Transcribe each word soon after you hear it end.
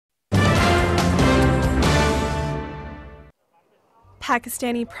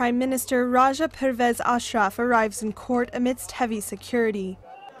Pakistani Prime Minister Raja Pervez Ashraf arrives in court amidst heavy security.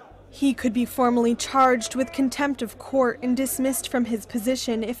 He could be formally charged with contempt of court and dismissed from his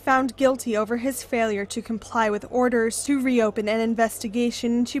position if found guilty over his failure to comply with orders to reopen an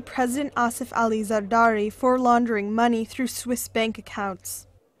investigation into President Asif Ali Zardari for laundering money through Swiss bank accounts.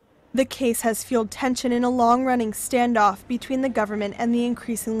 The case has fueled tension in a long-running standoff between the government and the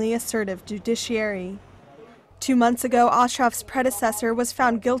increasingly assertive judiciary. 2 months ago, Ashraf's predecessor was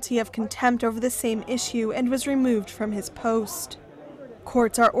found guilty of contempt over the same issue and was removed from his post.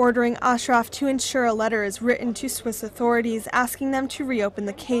 Courts are ordering Ashraf to ensure a letter is written to Swiss authorities asking them to reopen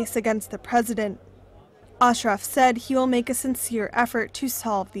the case against the president. Ashraf said he will make a sincere effort to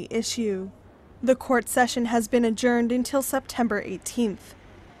solve the issue. The court session has been adjourned until September 18th.